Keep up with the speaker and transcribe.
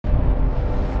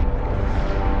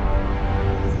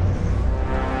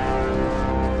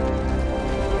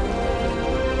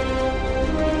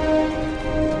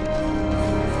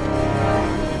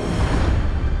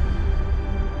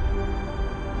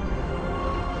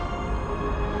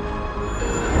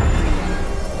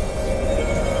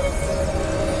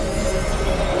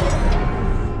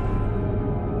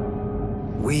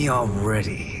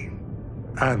Already.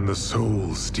 And the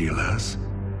Soul Stealers?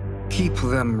 Keep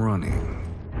them running.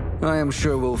 I am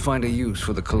sure we'll find a use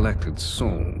for the collected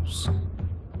souls.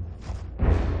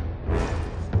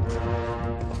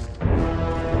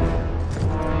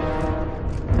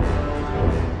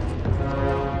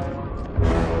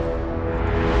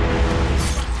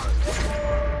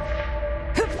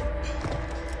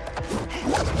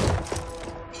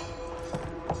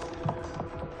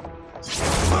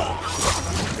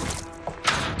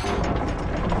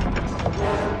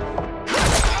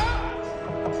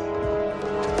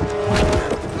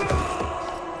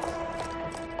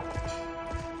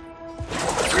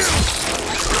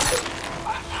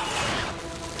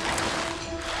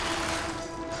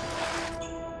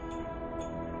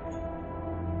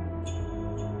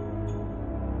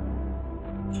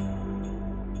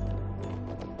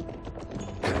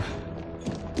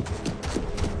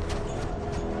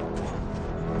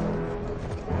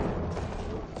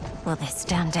 Will they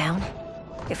stand down,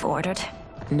 if ordered?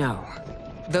 No.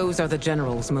 Those are the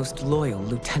General's most loyal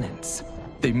lieutenants.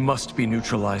 They must be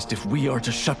neutralized if we are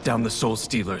to shut down the Soul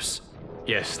Stealers.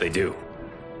 Yes, they do.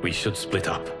 We should split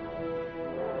up.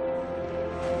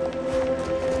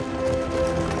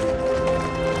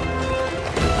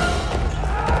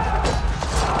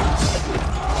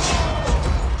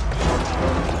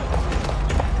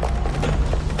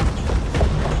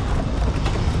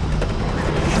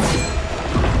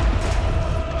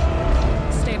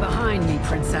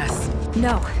 Princess.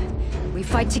 No. We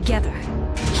fight together.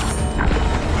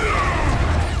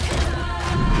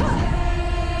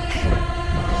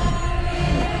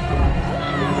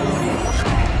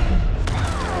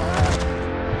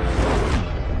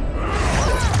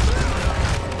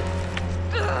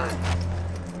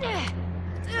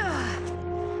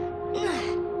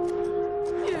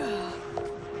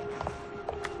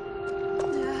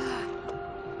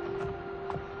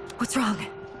 What's wrong?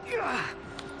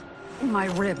 My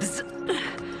ribs.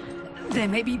 They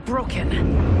may be broken.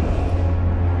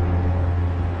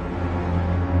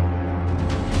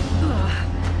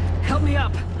 Help me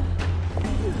up.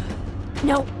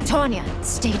 No, Tanya,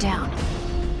 stay down.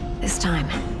 This time,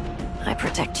 I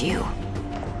protect you.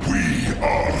 We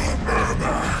are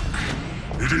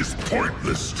Ermac. It is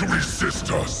pointless to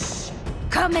resist us.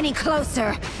 Come any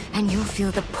closer, and you'll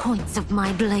feel the points of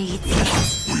my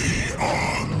blades. We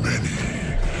are many.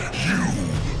 You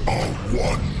are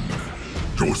one.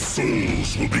 Your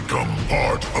souls will become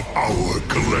part of our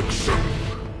collection.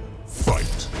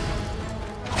 Fight.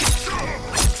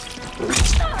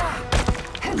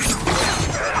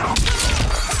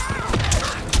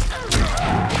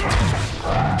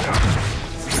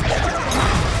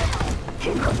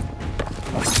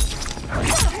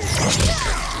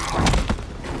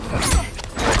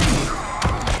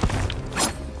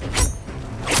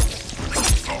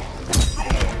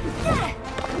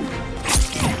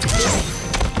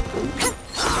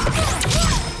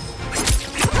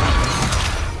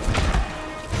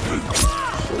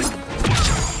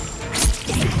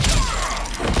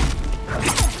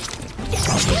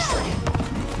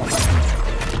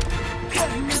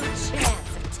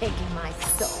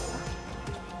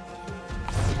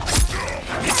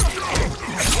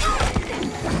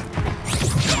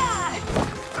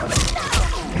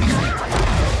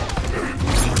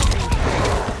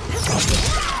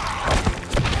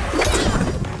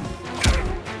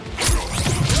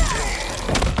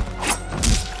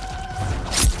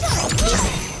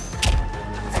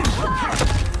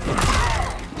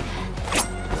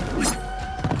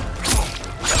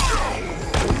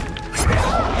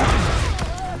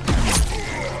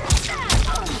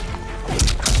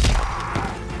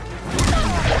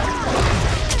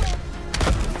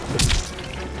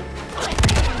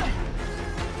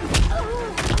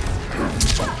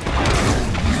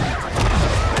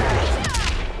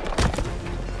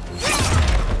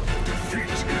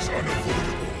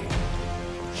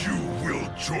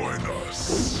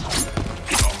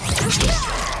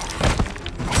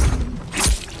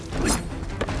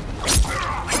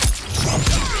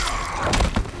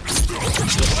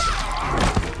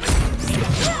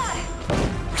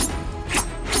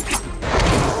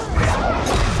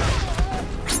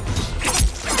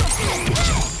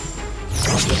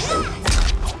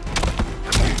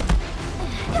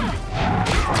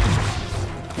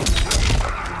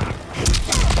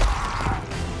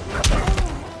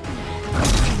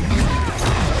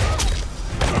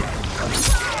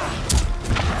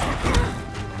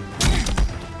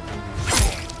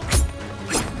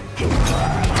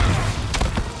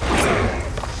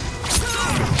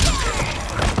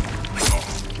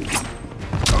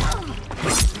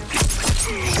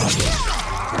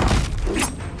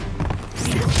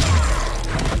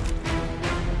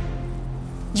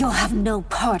 no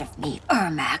part of me,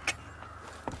 Ermac.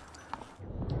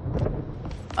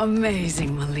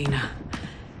 Amazing, Melina.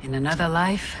 In another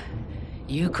life,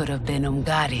 you could have been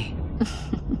Umgadi.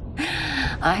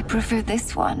 I prefer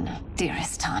this one,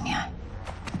 dearest Tanya.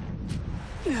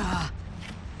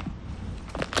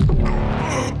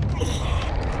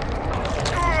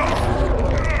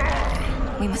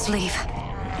 We must leave.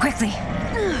 Quickly.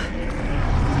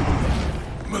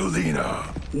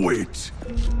 Melina, wait.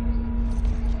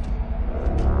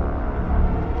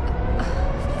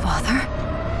 Father?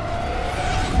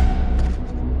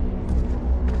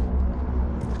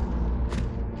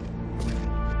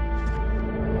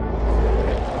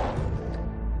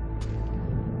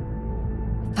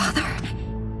 Father?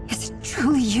 Is it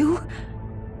truly you?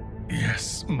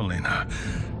 Yes, Melina.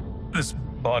 This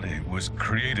body was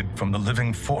created from the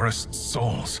living forest's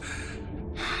souls.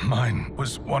 Mine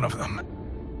was one of them.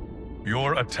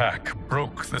 Your attack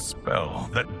broke the spell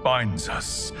that binds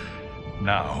us.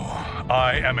 Now,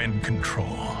 I am in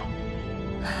control.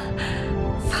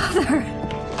 Father!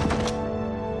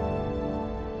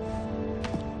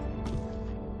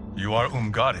 You are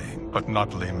Umgadi, but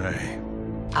not Li Mei.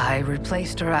 I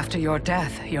replaced her after your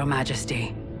death, Your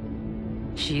Majesty.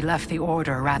 She left the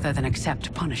Order rather than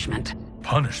accept punishment.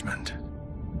 Punishment?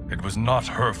 It was not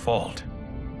her fault.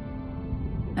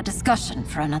 A discussion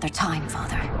for another time,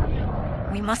 Father.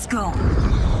 We must go.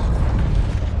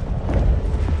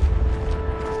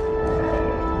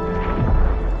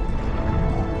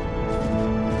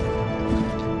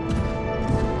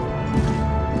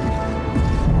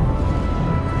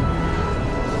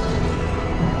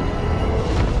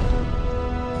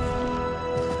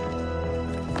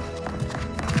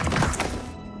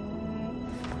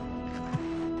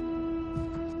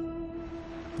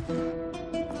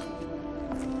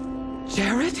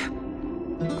 Jared?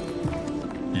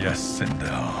 Yes,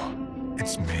 Sindel.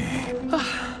 It's me.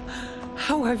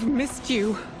 How I've missed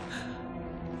you.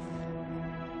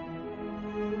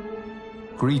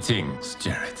 Greetings,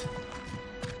 Jared.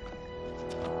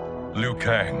 Liu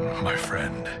Kang, my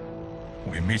friend.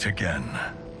 We meet again.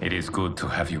 It is good to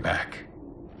have you back.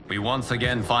 We once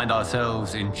again find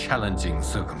ourselves in challenging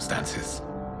circumstances.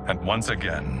 And once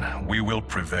again, we will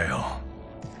prevail.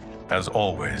 As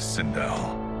always,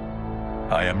 Sindel,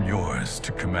 I am yours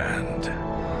to command.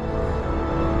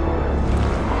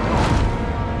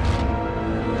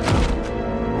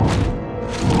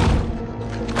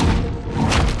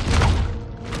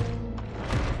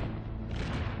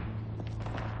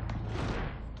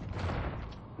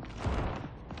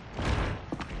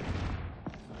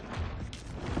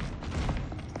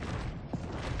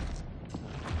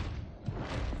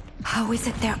 How is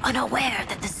it they're unaware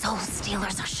that the Soul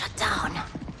Stealers are shut down?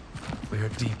 We are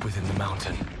deep within the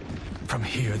mountain. From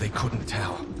here, they couldn't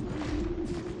tell.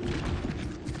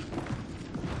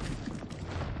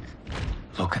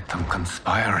 Look at them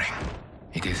conspiring.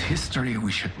 It is history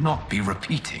we should not be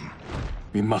repeating.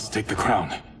 We must take the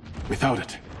crown. Without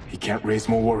it, he can't raise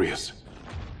more warriors.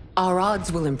 Our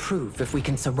odds will improve if we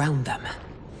can surround them.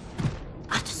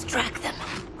 I'll distract them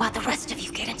while the rest of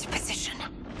you get into position.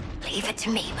 Leave it to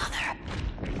me, Mother.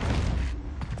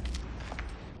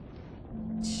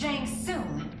 Shang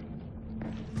Tsung.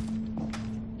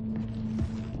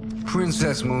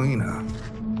 Princess Melina.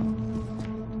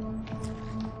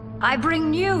 I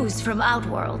bring news from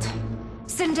Outworld.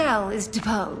 Sindel is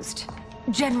deposed.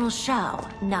 General Shao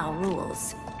now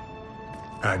rules.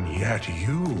 And yet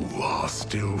you are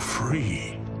still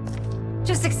free.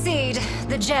 To succeed,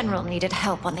 the General needed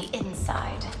help on the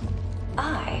inside.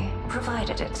 I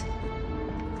provided it.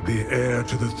 The heir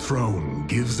to the throne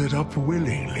gives it up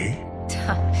willingly.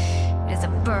 It is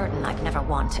a burden I've never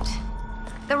wanted.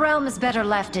 The realm is better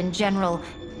left in General...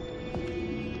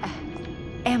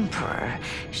 Emperor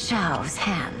Shao's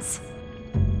hands.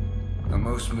 A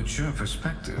most mature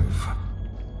perspective.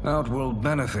 Outworld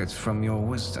benefits from your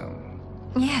wisdom.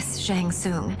 Yes, Shang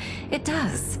Tsung, it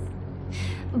does.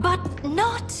 But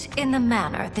not in the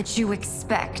manner that you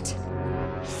expect.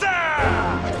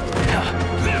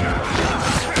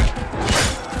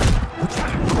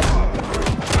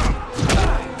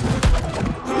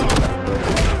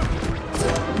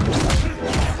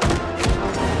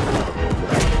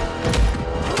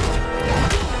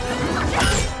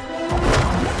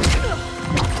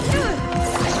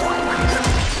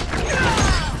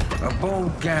 A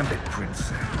bold gambit,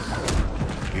 Princess.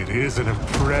 It is an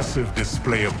impressive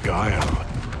display of guile.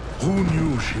 Who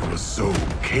knew she was so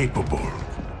capable?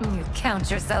 You count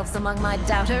yourselves among my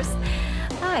doubters.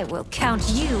 I will count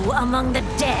you among the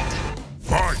dead.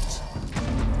 Fight!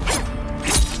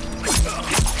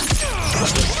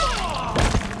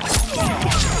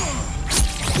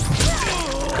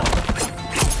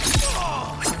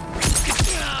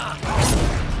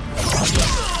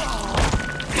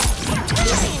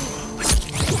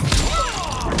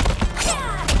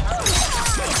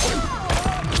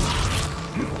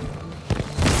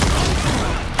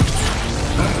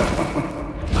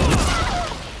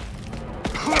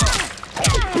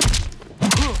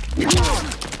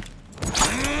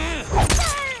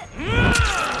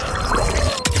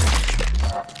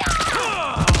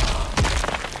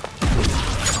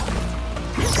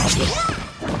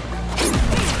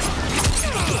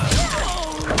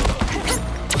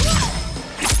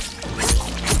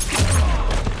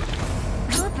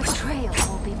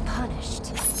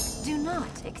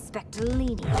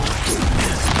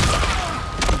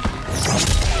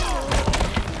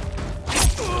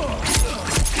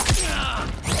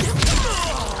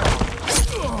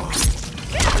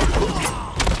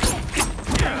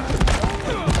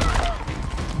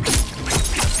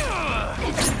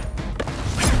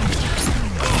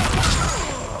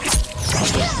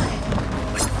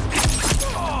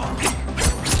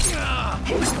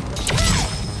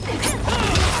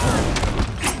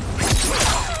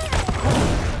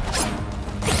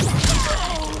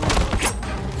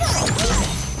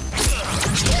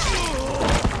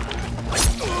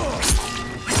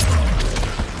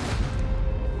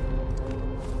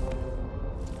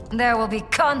 There will be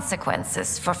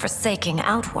consequences for forsaking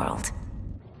Outworld.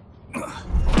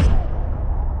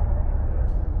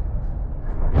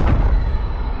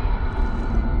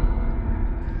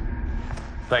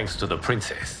 Thanks to the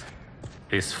princess,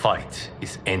 this fight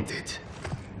is ended.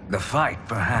 The fight,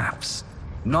 perhaps.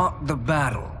 Not the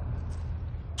battle.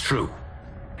 True.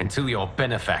 Until your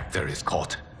benefactor is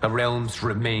caught, the realms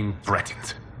remain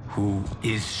threatened. Who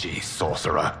is she,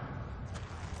 sorcerer?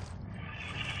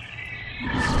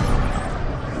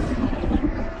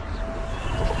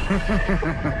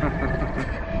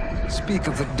 Speak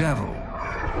of the devil.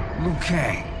 Liu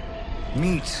Kang.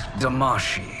 Meet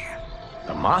Damashi.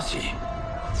 Damashi?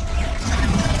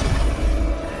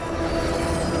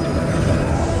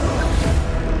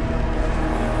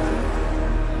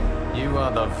 You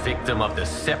are the victim of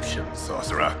deception,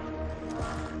 sorcerer.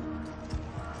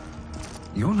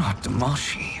 You're not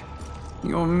Damashi.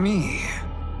 You're me.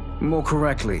 More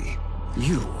correctly,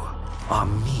 you are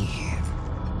me.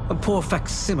 A poor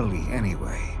facsimile,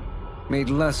 anyway. Made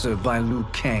lesser by Liu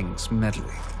Kang's meddling.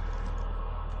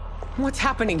 What's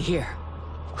happening here?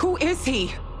 Who is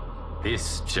he?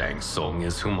 This Shang Tsung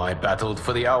is whom I battled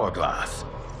for the Hourglass.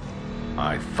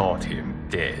 I thought him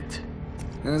dead.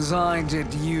 As I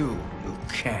did you, Liu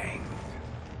Kang.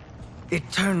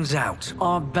 It turns out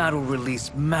our battle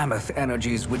released mammoth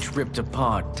energies which ripped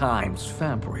apart time's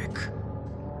fabric.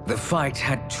 The fight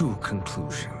had two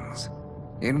conclusions.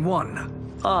 In one,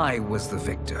 I was the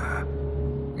victor.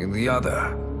 In the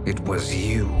other, it was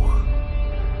you.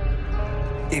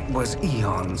 It was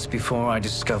eons before I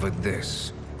discovered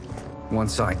this.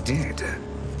 Once I did,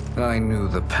 I knew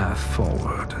the path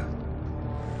forward.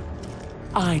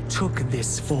 I took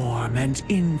this form and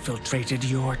infiltrated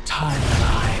your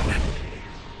timeline.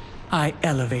 I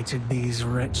elevated these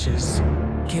wretches,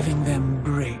 giving them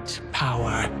great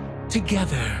power.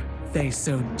 Together, they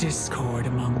sowed discord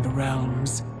among the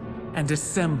realms, and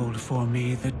assembled for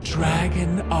me the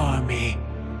Dragon Army.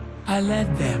 I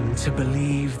led them to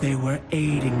believe they were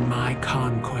aiding my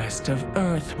conquest of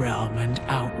Earthrealm and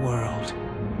Outworld.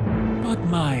 But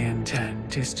my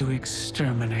intent is to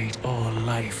exterminate all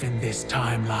life in this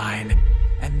timeline,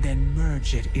 and then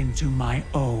merge it into my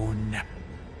own.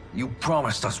 You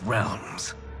promised us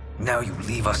realms. Now you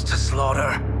leave us to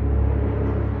slaughter?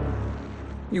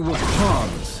 You were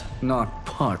pawns, not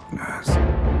partners.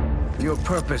 Your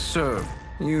purpose served,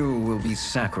 you will be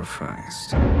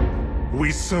sacrificed.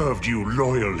 We served you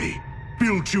loyally,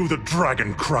 built you the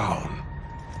Dragon Crown.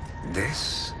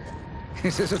 This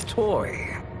is a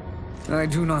toy. I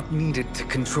do not need it to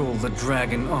control the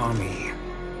Dragon Army.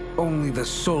 Only the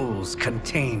souls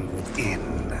contained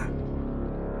within.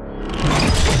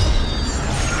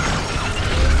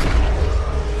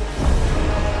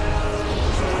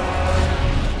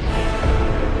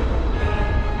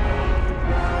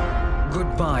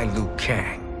 Goodbye, Liu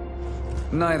Kang.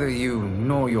 Neither you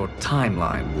nor your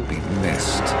timeline will be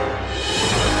missed.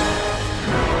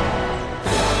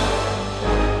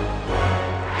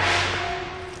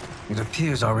 It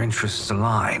appears our interests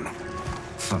align.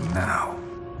 For now.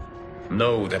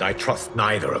 Know that I trust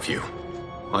neither of you.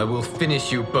 I will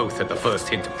finish you both at the first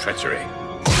hint of treachery.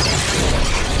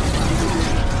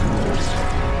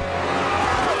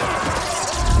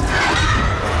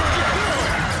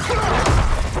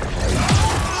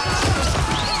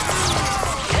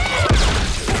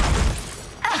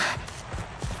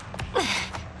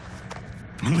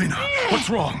 Melina, what's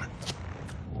wrong?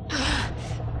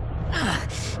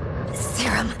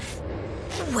 Serum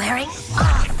wearing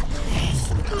off.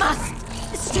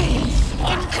 Must stay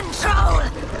in control.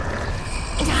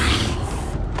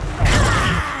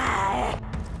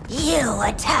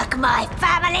 attack my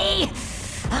family?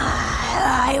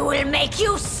 I will make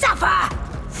you suffer!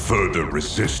 Further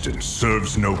resistance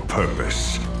serves no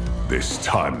purpose. This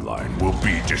timeline will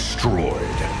be destroyed.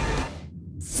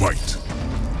 Fight!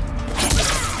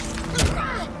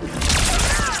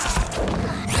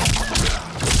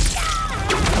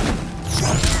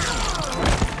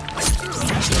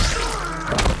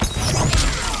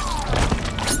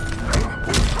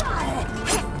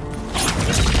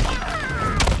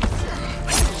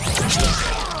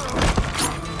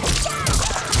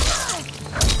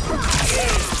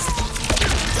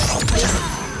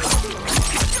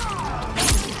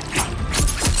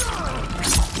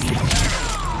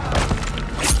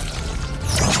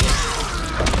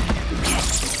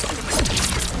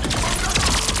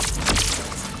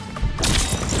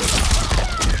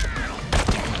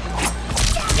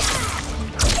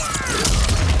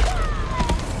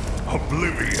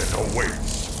 Oblivion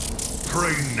awaits.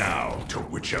 Pray now to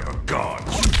whichever god.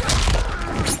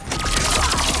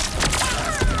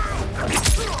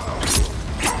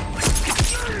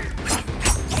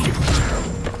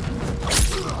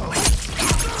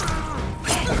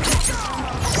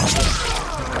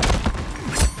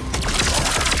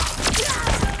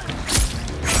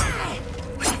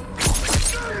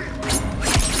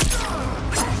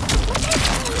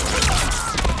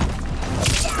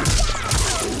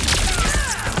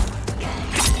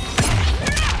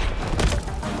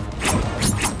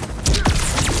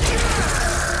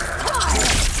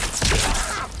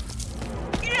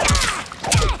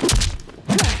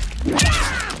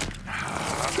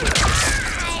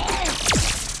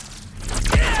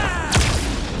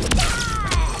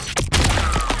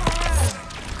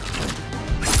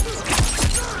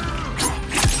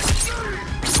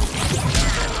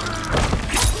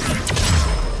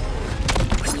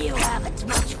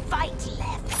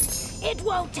 It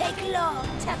won't take long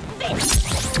to finish.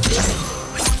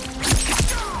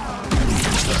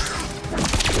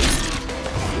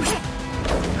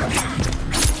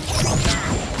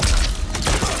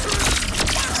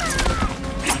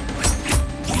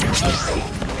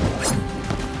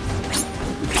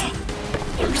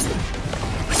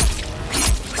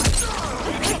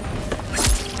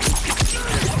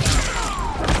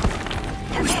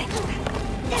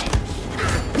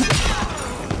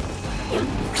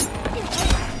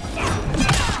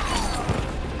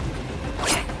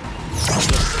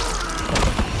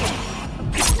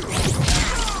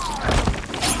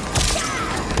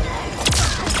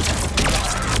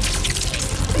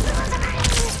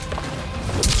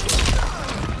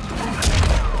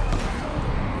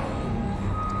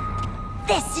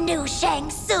 This new Shang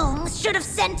Tsung should have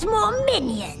sent more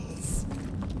minions.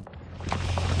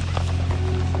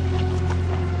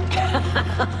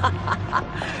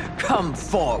 Come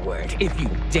forward if you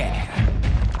dare.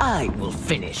 I will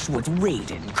finish what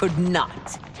Raiden could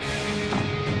not.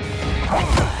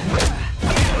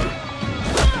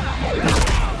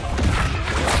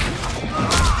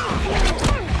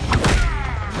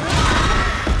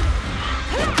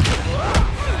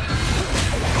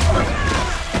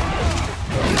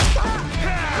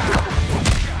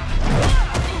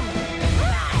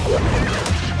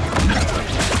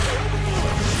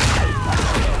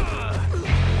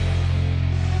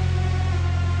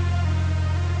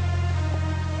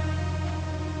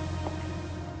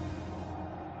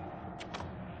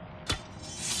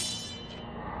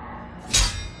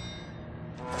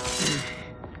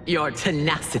 Your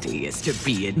tenacity is to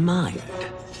be admired.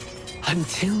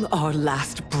 Until our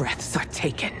last breaths are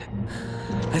taken,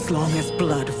 as long as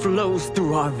blood flows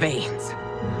through our veins,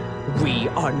 we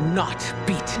are not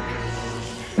beaten.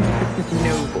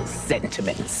 Noble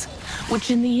sentiments,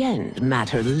 which in the end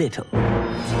matter little.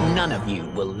 None of you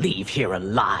will leave here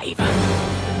alive.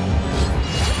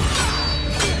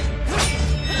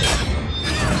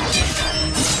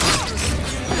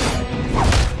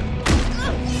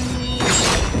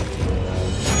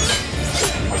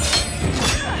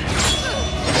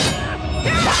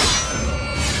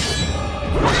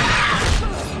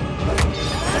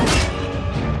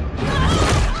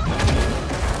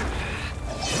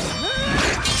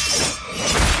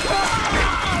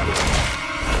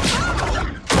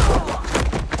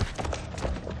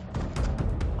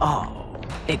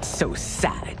 It's so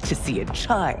sad to see a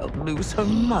child lose her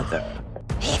mother.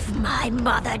 If my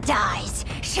mother dies,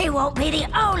 she won't be the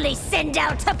only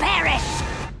Sindel to perish!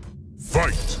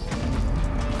 Fight!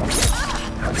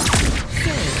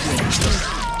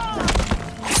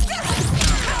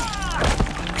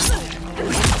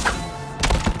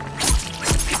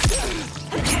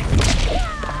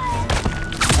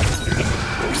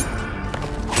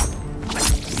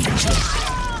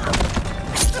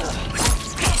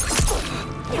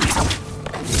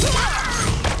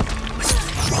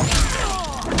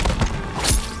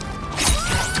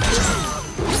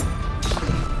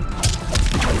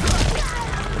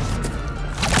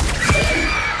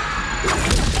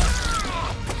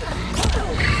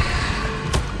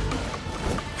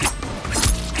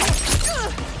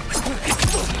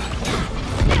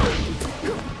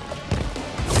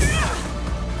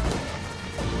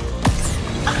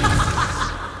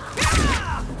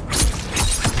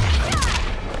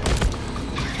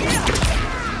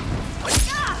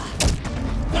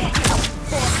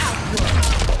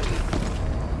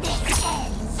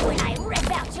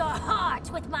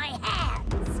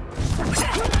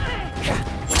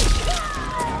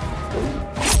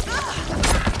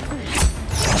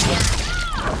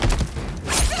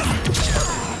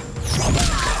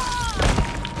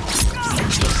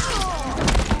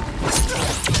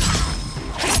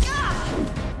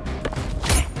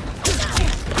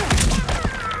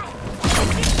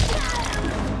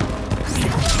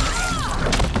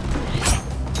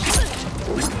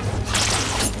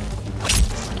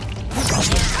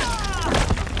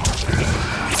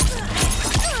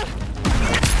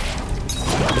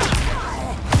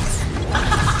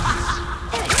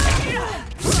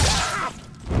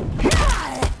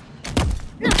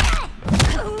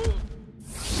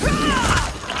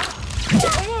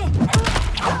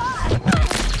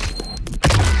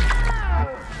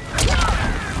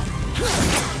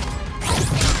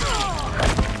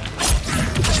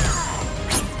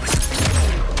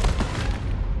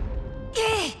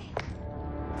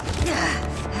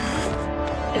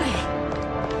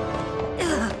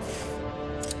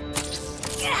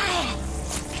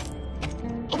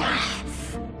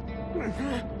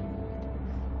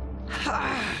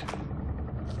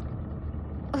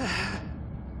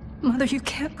 Mother, you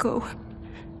can't go.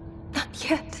 Not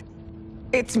yet.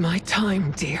 It's my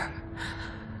time, dear.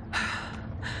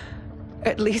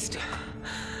 At least,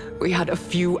 we had a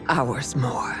few hours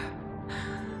more.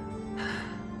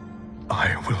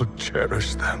 I will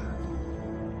cherish them.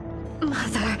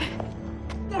 Mother.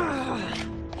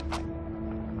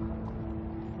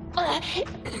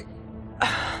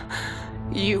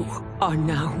 You are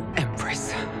now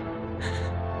Empress.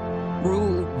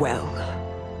 Rule well.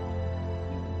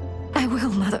 I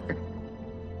will, Mother.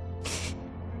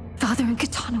 Father and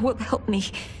Katana will help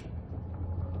me.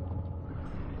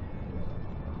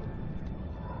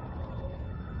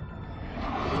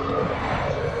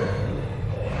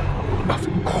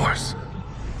 Of course.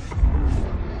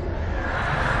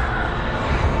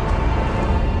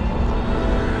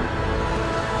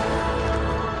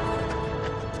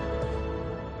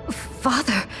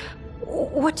 Father,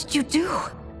 what did you do?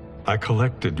 I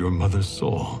collected your mother's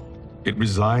soul. It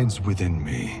resides within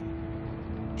me.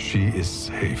 She is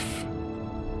safe.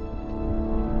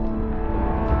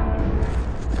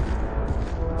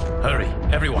 Hurry,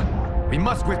 everyone. We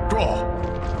must withdraw.